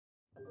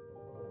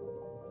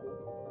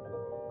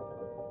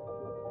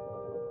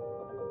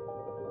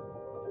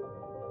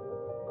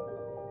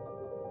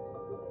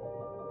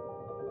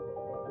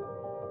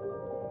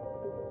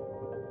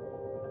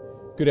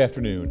Good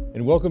afternoon,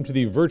 and welcome to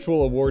the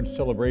virtual awards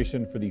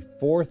celebration for the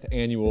 4th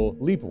annual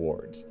LEAP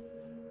Awards.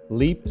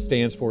 LEAP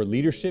stands for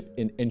Leadership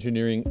in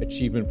Engineering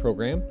Achievement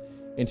Program,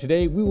 and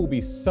today we will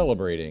be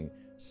celebrating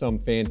some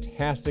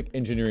fantastic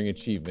engineering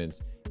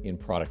achievements in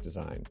product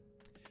design.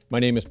 My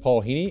name is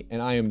Paul Heney,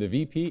 and I am the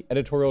VP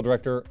Editorial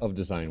Director of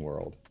Design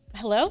World.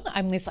 Hello,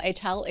 I'm Lisa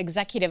Eitel,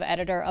 Executive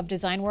Editor of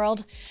Design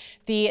World.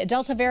 The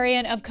Delta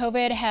variant of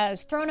COVID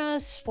has thrown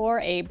us for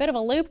a bit of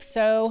a loop,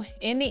 so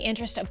in the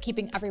interest of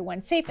keeping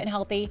everyone safe and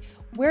healthy,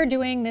 we're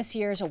doing this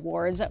year's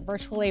awards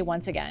virtually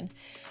once again.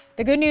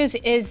 The good news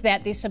is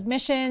that the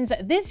submissions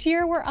this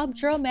year were up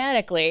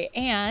dramatically,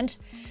 and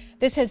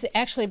this has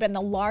actually been the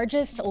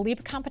largest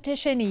LEAP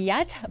competition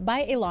yet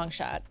by a long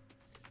shot.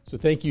 So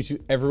thank you to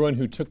everyone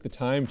who took the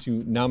time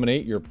to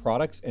nominate your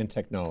products and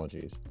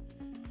technologies.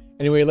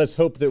 Anyway, let's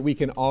hope that we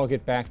can all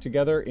get back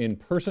together in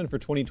person for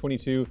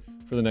 2022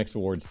 for the next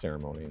awards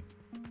ceremony.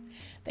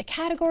 The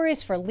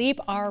categories for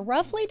LEAP are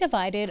roughly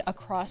divided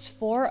across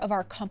 4 of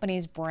our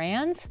company's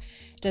brands: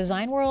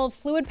 Design World,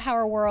 Fluid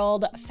Power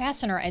World,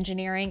 Fastener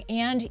Engineering,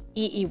 and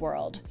EE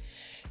World.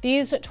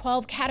 These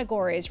 12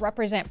 categories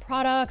represent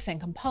products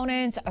and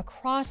components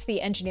across the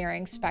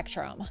engineering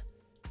spectrum.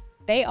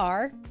 They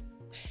are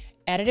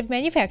additive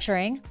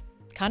manufacturing,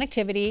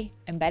 connectivity,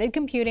 embedded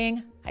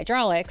computing,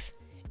 hydraulics,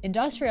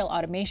 industrial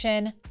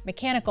automation,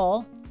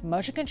 mechanical,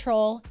 motion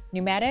control,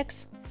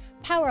 pneumatics,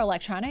 power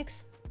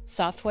electronics,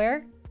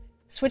 software,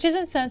 switches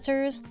and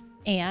sensors,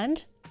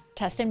 and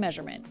test and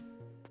measurement.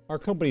 Our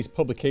company's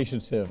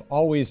publications have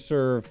always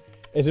served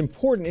as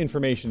important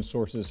information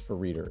sources for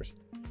readers.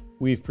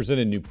 We've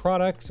presented new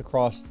products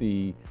across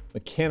the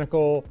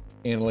mechanical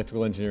and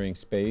electrical engineering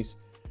space,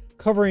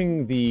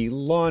 covering the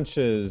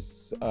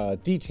launches,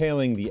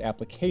 detailing the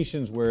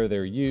applications where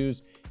they're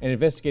used, and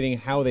investigating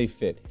how they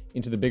fit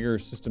into the bigger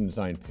system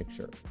design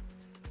picture.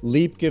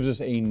 LEAP gives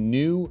us a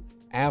new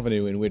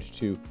avenue in which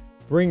to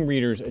bring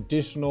readers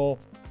additional,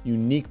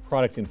 unique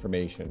product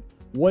information,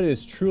 what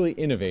is truly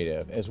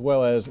innovative, as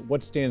well as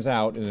what stands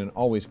out in an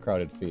always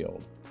crowded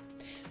field.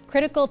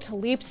 Critical to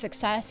LEAP's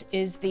success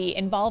is the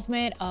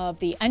involvement of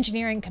the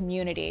engineering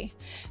community.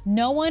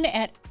 No one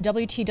at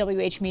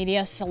WTWH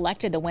Media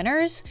selected the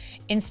winners.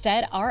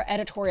 Instead, our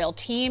editorial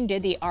team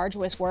did the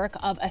arduous work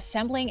of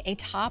assembling a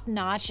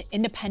top-notch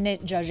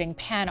independent judging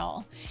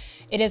panel.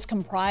 It is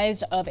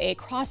comprised of a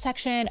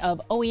cross-section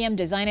of OEM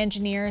design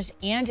engineers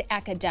and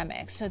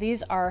academics. So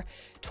these are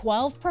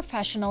 12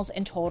 professionals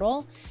in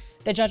total.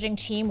 The judging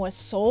team was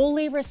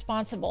solely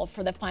responsible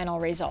for the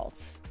final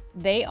results.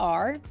 They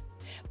are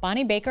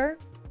Bonnie Baker,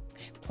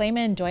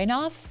 Playman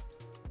Doinoff,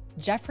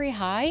 Jeffrey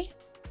High,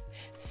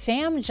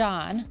 Sam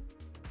John,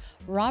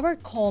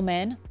 Robert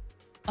Coleman,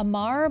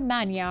 Amar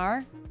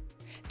Manyar,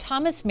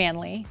 Thomas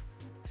Manley,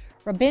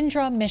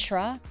 Rabindra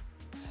Mishra,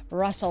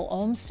 Russell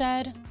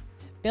Olmsted,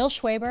 Bill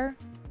Schwaber,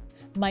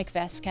 Mike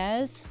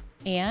Vasquez,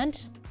 and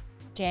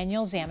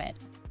Daniel Zammit.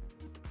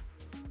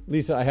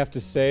 Lisa, I have to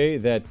say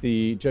that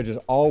the judges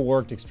all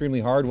worked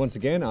extremely hard once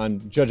again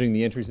on judging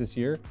the entries this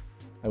year.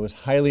 I was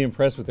highly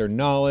impressed with their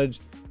knowledge,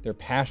 their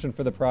passion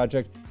for the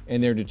project,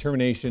 and their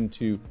determination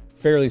to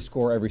fairly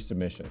score every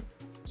submission.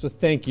 So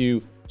thank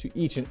you to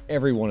each and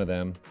every one of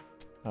them.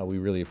 We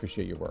really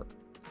appreciate your work.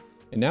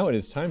 And now it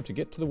is time to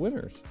get to the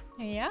winners.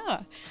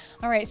 Yeah.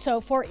 All right, so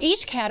for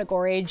each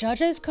category,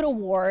 judges could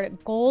award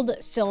gold,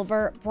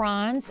 silver,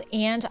 bronze,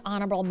 and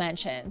honorable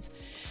mentions.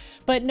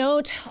 But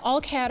note,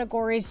 all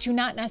categories do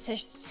not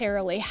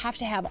necessarily have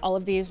to have all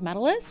of these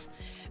medalists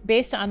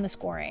based on the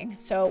scoring.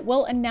 So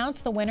we'll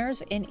announce the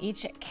winners in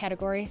each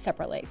category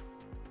separately.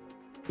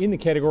 In the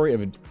category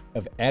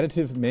of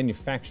additive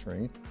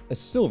manufacturing, a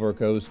silver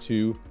goes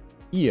to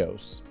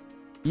EOS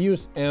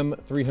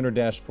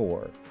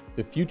M300-4,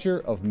 the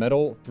future of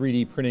metal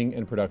 3D printing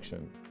and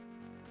production.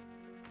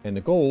 And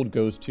the gold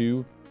goes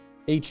to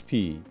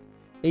HP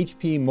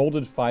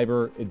Molded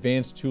Fiber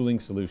Advanced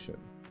Tooling Solution.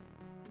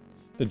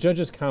 The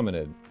judges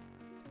commented,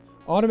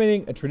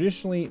 automating a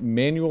traditionally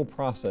manual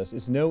process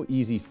is no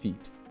easy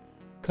feat.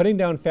 Cutting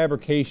down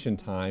fabrication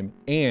time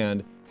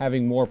and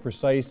having more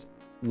precise,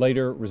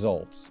 lighter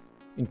results.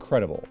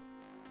 Incredible.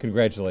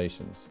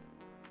 Congratulations.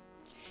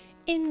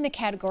 In the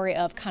category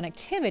of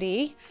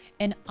connectivity,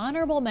 an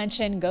honorable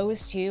mention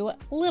goes to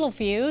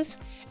Littelfuse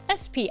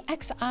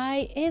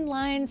SPXI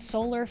Inline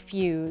Solar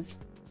Fuse.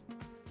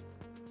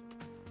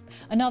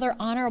 Another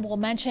honorable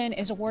mention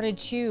is awarded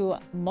to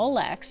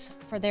Molex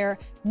for their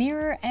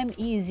Mirror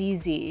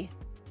MEZZ.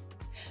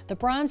 The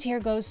bronze here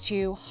goes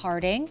to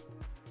Harding,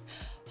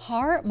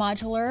 Har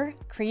Modular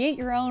Create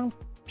Your Own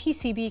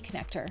PCB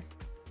Connector.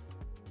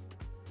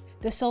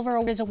 The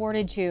silver is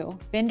awarded to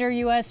Binder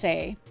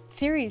USA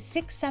Series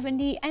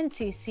 670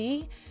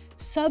 NCC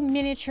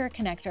Sub-Miniature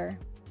Connector.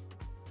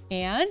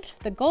 And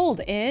the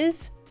gold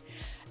is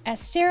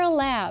Astera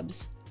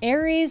Labs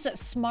Aries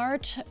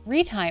Smart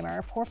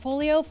Retimer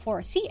Portfolio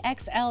for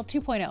CXL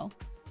 2.0.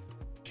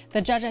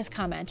 The judges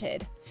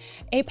commented,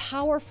 a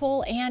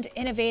powerful and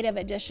innovative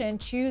addition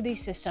to the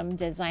system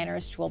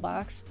designer's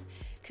toolbox.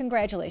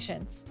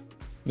 Congratulations.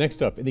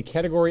 Next up, in the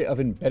category of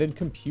embedded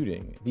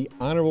computing, the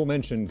honorable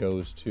mention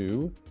goes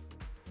to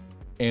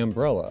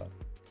Umbrella,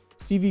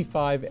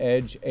 CV5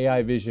 Edge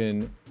AI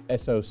Vision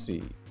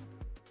SoC.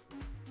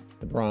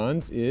 The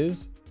bronze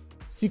is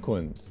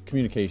Sequens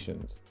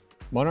Communications,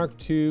 Monarch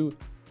 2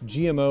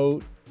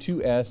 GMO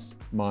 2S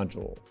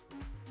module.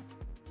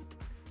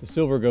 The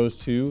silver goes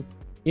to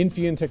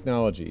Infineon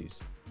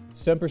Technologies,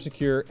 Semper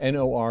Secure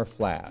NOR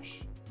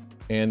Flash.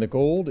 And the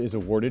gold is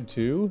awarded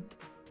to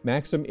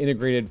Maxim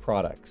Integrated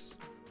Products,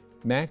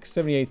 Max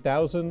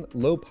 78000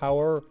 Low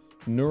Power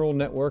Neural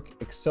Network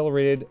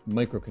Accelerated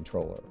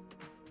Microcontroller.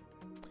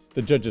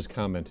 The judges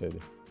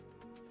commented,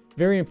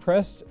 "Very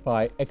impressed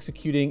by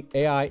executing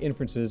AI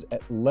inferences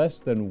at less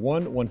than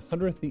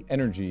 1/100th the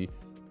energy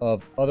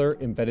of other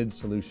embedded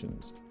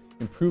solutions,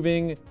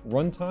 improving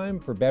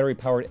runtime for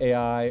battery-powered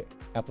AI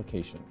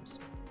applications.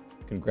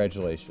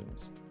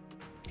 Congratulations."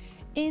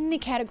 In the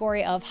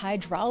category of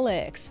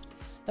hydraulics,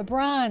 the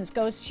bronze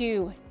goes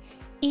to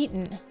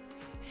Eaton,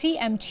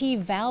 CMT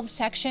valve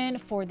section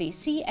for the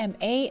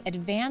CMA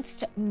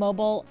Advanced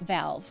Mobile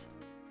Valve.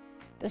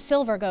 The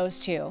silver goes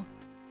to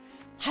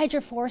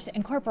Hydroforce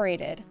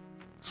Incorporated,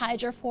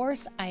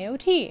 Hydroforce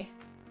IoT.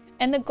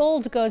 And the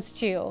gold goes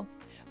to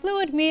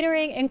Fluid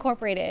Metering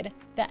Incorporated,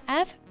 the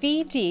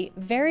FVD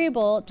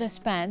Variable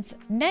Dispense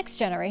Next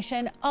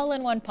Generation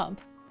All-in-One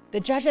Pump. The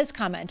judges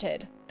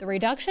commented, "The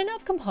reduction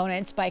of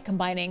components by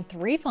combining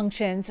 3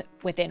 functions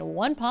within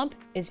one pump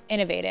is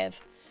innovative.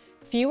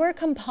 Fewer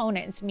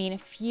components mean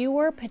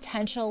fewer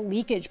potential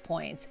leakage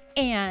points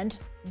and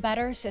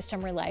better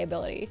system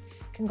reliability.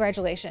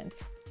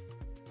 Congratulations."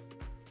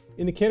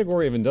 In the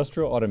category of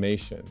industrial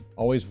automation,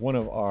 always one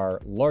of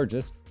our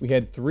largest, we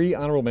had 3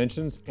 honorable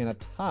mentions and a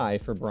tie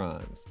for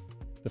bronze.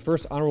 The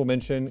first honorable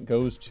mention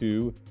goes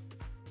to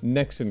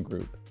Nexen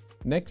Group,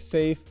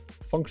 NextSafe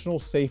Functional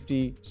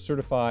Safety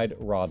Certified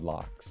Rod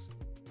Locks.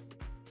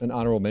 An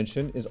honorable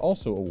mention is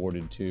also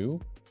awarded to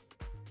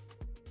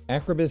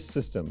Acrobus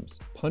Systems,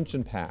 Punch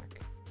and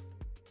Pack.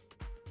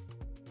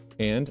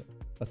 And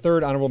a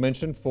third honorable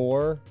mention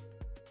for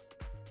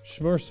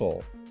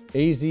Schmersel,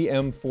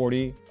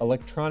 AZM40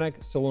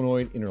 Electronic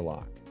Solenoid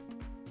Interlock.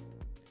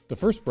 The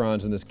first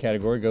bronze in this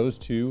category goes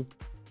to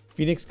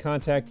Phoenix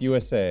Contact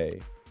USA,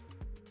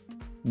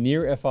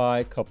 Near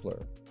FI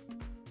Coupler.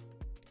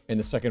 And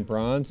the second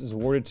bronze is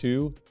awarded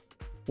to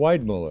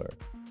Weidmuller,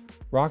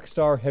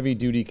 Rockstar Heavy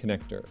Duty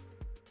Connector.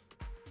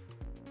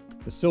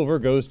 The silver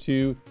goes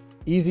to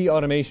Easy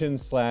Automation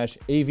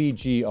 /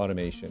 AVG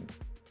Automation,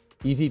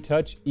 Easy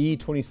Touch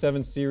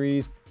E27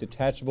 Series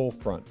Detachable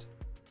Front.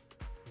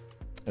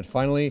 And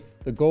finally,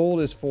 the gold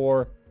is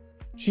for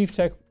Chief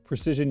Tech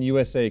Precision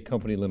USA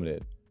Company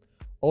Limited,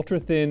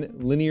 Ultra-Thin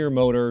Linear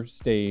Motor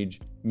Stage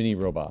Mini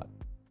Robot.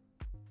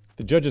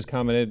 The judges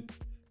commented,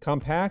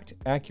 "Compact,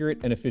 accurate,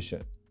 and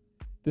efficient.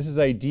 This is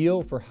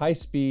ideal for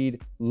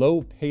high-speed,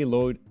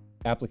 low-payload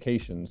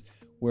applications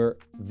where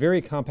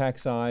very compact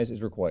size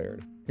is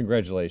required.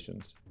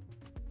 Congratulations."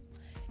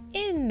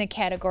 In the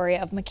category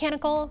of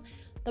mechanical,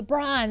 the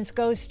bronze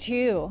goes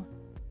to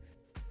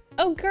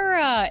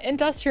Ogura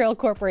Industrial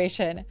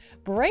Corporation,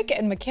 Brake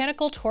and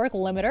Mechanical Torque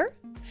Limiter,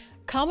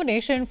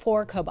 Combination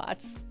for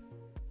Cobots.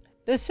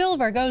 The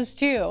silver goes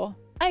to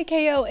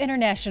IKO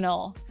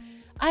International,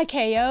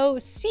 IKO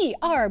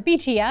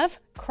CRBTF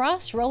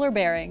Cross Roller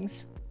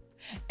Bearings.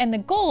 And the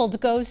gold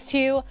goes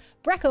to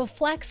Breco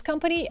Flex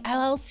Company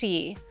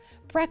LLC,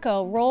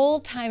 Breco Roll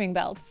Timing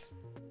Belts.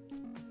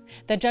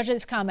 The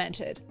judges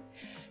commented,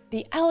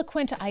 "The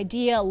eloquent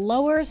idea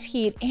lowers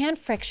heat and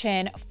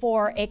friction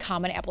for a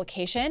common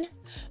application.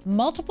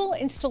 Multiple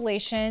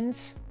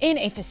installations in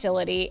a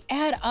facility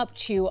add up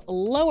to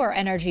lower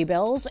energy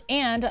bills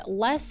and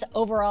less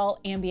overall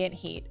ambient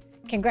heat.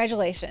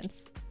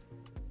 Congratulations."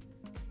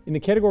 In the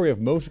category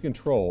of motion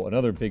control,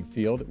 another big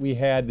field, we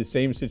had the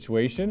same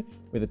situation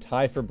with a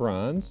tie for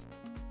bronze.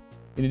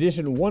 In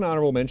addition, one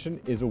honorable mention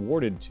is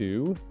awarded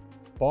to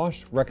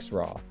Bosch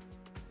Rexroth,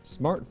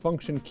 Smart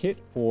Function Kit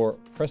for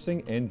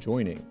Pressing and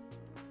Joining.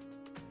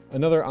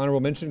 Another honorable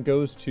mention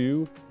goes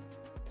to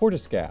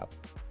Portiscap,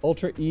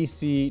 Ultra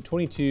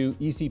EC22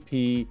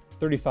 ECP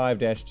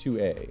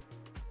 35-2A.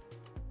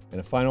 And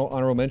a final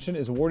honorable mention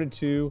is awarded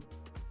to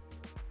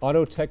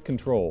Autotech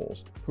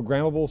Controls,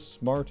 Programmable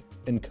Smart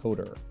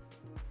Encoder.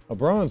 A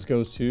bronze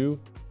goes to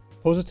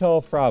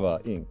Posital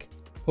Fraba Inc.,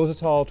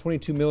 Posital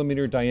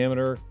 22mm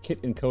diameter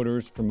kit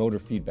encoders for motor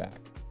feedback.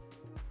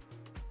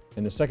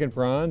 And the second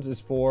bronze is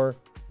for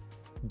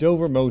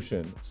Dover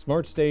Motion,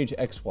 Smart Stage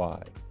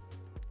XY.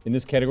 In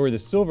this category, the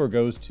silver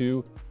goes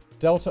to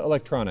Delta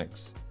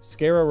Electronics,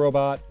 Scara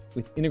Robot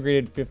with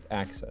integrated 5th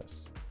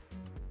axis.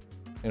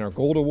 And our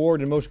gold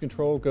award in motion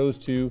control goes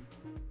to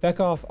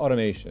Beckhoff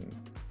Automation,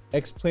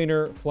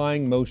 X-Planer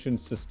Flying Motion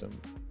System.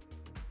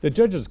 The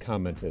judges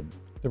commented,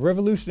 "The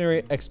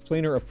revolutionary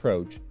X-Planer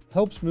approach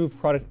helps move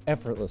product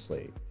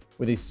effortlessly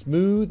with a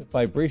smooth,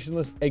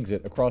 vibrationless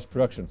exit across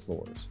production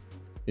floors.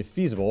 If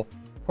feasible,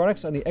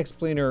 products on the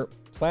X-Planer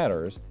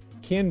platters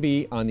can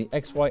be on the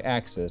XY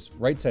axis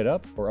right side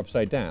up or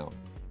upside down,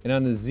 and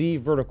on the Z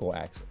vertical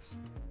axis.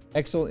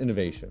 excellent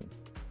innovation.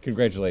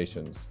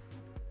 Congratulations.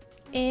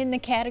 In the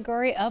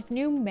category of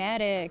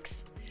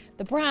pneumatics,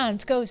 the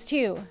bronze goes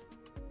to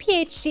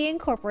PhD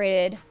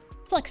Incorporated,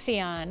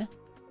 Flexion.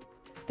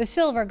 The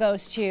silver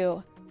goes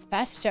to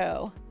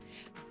Festo,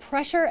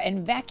 Pressure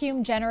and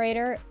Vacuum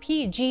Generator,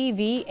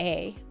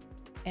 PGVA.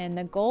 And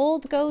the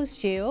gold goes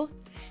to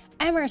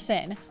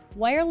Emerson,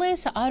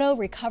 Wireless Auto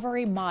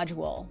Recovery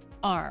Module,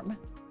 ARM.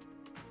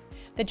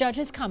 The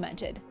judges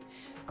commented,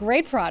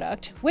 "Great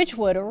product, which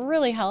would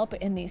really help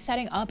in the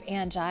setting up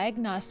and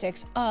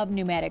diagnostics of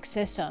pneumatic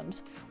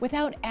systems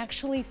without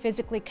actually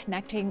physically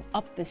connecting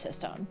up the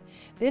system.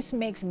 This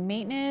makes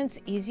maintenance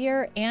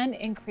easier and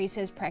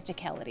increases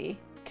practicality.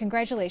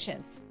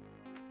 Congratulations."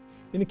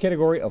 In the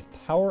category of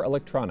power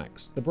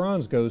electronics, the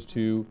bronze goes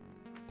to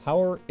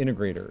Power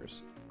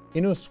Integrators,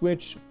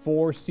 InnoSwitch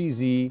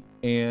 4CZ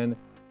and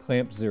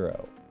Clamp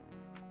Zero.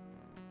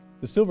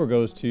 The silver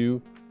goes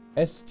to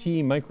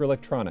ST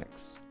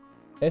Microelectronics,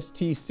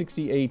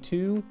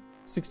 ST60A2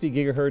 60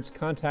 GHz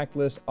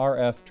contactless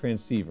RF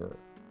transceiver.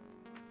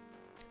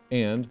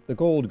 And the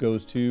gold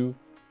goes to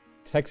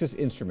Texas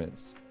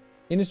Instruments,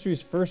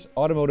 industry's first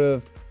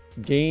automotive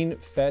gain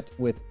FET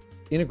with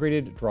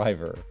integrated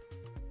driver.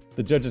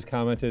 The judges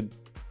commented,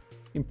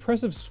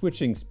 "Impressive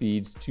switching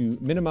speeds to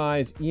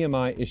minimize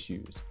EMI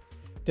issues,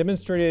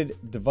 demonstrated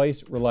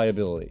device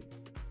reliability,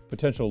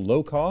 potential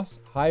low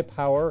cost, high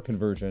power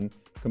conversion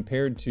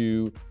compared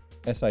to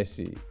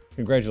SiC.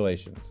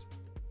 Congratulations."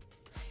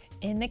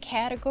 In the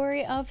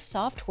category of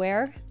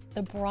software,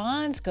 the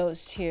bronze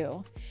goes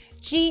to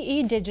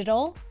GE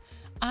Digital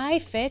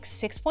iFix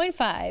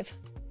 6.5.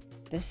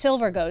 The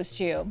silver goes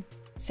to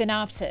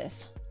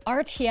Synopsys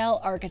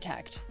RTL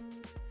Architect.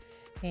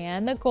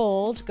 And the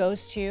gold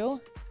goes to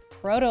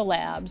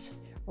Protolabs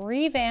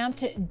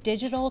Revamped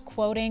Digital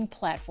Quoting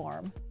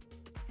Platform.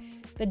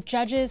 The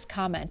judges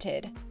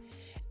commented,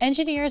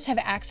 "Engineers have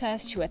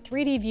access to a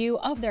 3D view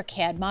of their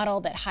CAD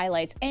model that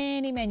highlights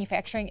any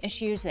manufacturing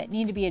issues that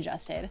need to be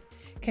adjusted.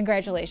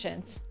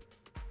 Congratulations."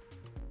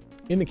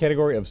 In the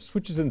category of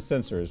switches and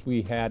sensors,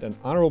 we had an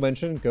honorable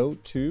mention go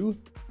to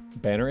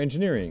Fastener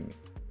Engineering,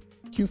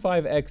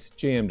 Q5X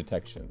jam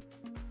detection.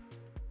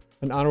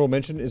 An honorable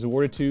mention is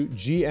awarded to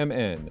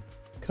GMN,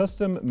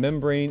 Custom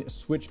Membrane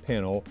Switch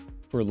Panel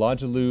for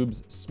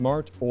Logilube's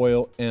Smart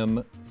Oil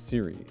M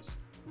series.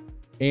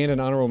 And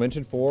an honorable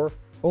mention for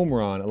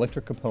Omron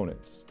Electric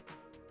Components,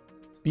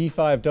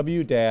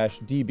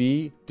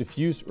 B5W-DB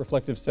Diffuse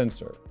Reflective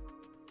Sensor.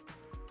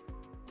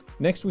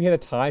 Next, we had a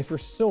tie for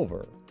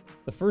silver.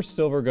 The first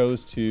silver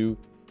goes to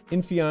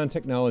Infineon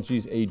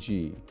Technologies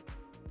AG,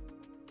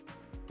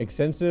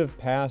 Extensive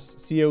Pass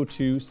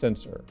CO2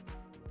 Sensor.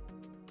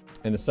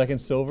 And the second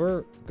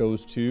silver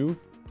goes to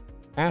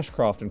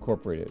Ashcroft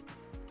Incorporated,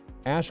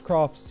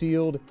 Ashcroft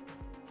Sealed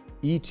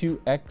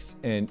E2X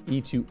and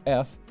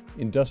E2F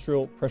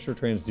Industrial Pressure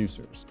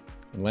Transducers.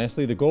 And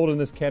lastly, the gold in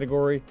this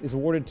category is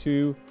awarded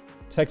to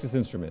Texas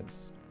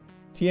Instruments,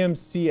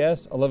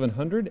 TMCS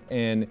 1100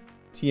 and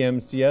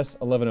TMCS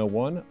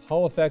 1101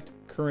 Hall Effect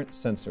Current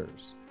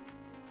Sensors.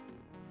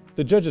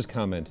 The judges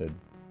commented,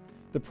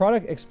 "The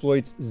product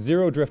exploits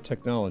zero-drift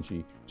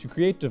technology to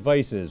create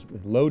devices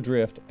with low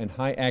drift and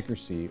high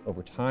accuracy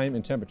over time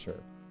and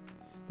temperature.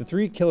 The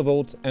 3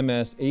 kilovolts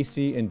MS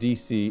AC and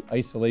DC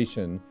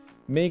isolation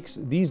makes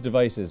these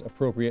devices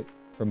appropriate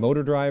for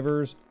motor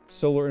drivers,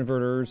 solar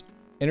inverters,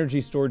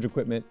 energy storage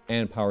equipment,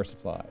 and power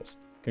supplies.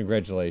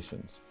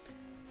 Congratulations."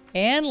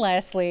 And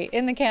lastly,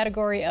 in the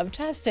category of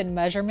test and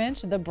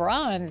measurement, the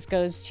bronze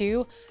goes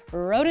to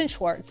Roden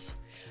Schwartz,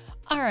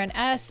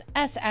 R&S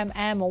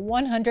SMM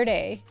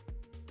 100A.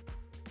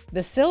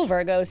 The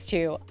silver goes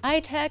to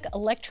iTech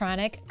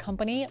Electronic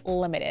Company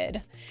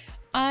Limited,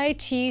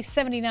 IT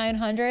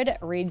 7900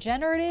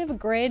 Regenerative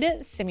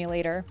Grid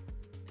Simulator.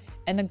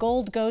 And the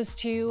gold goes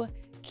to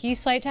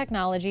Keysight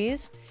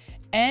Technologies,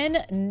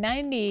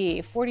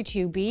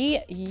 N9042B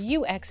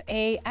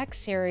UXA X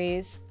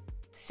Series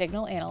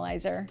Signal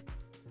Analyzer.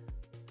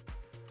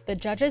 The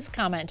judges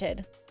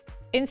commented,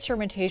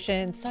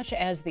 "Instrumentation such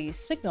as the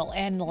Signal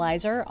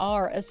Analyzer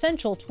are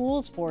essential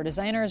tools for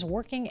designers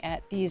working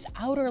at these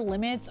outer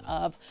limits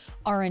of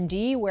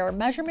R&D where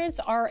measurements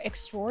are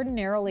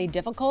extraordinarily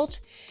difficult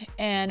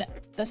and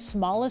the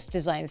smallest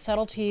design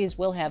subtleties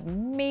will have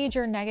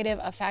major negative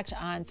effect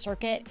on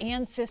circuit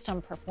and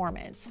system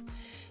performance.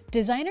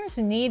 Designers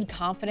need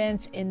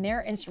confidence in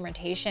their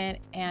instrumentation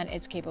and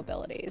its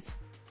capabilities.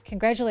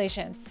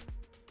 Congratulations."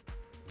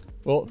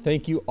 Well,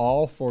 thank you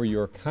all for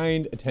your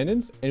kind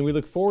attendance, and we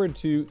look forward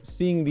to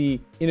seeing the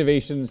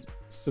innovations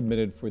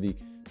submitted for the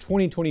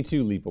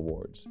 2022 LEAP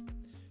Awards.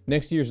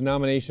 Next year's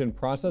nomination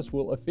process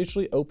will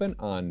officially open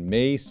on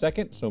May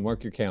 2nd, so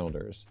mark your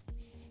calendars.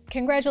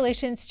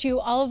 Congratulations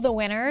to all of the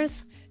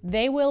winners.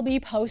 They will be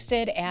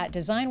posted at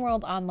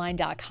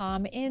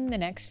designworldonline.com in the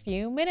next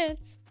few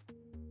minutes.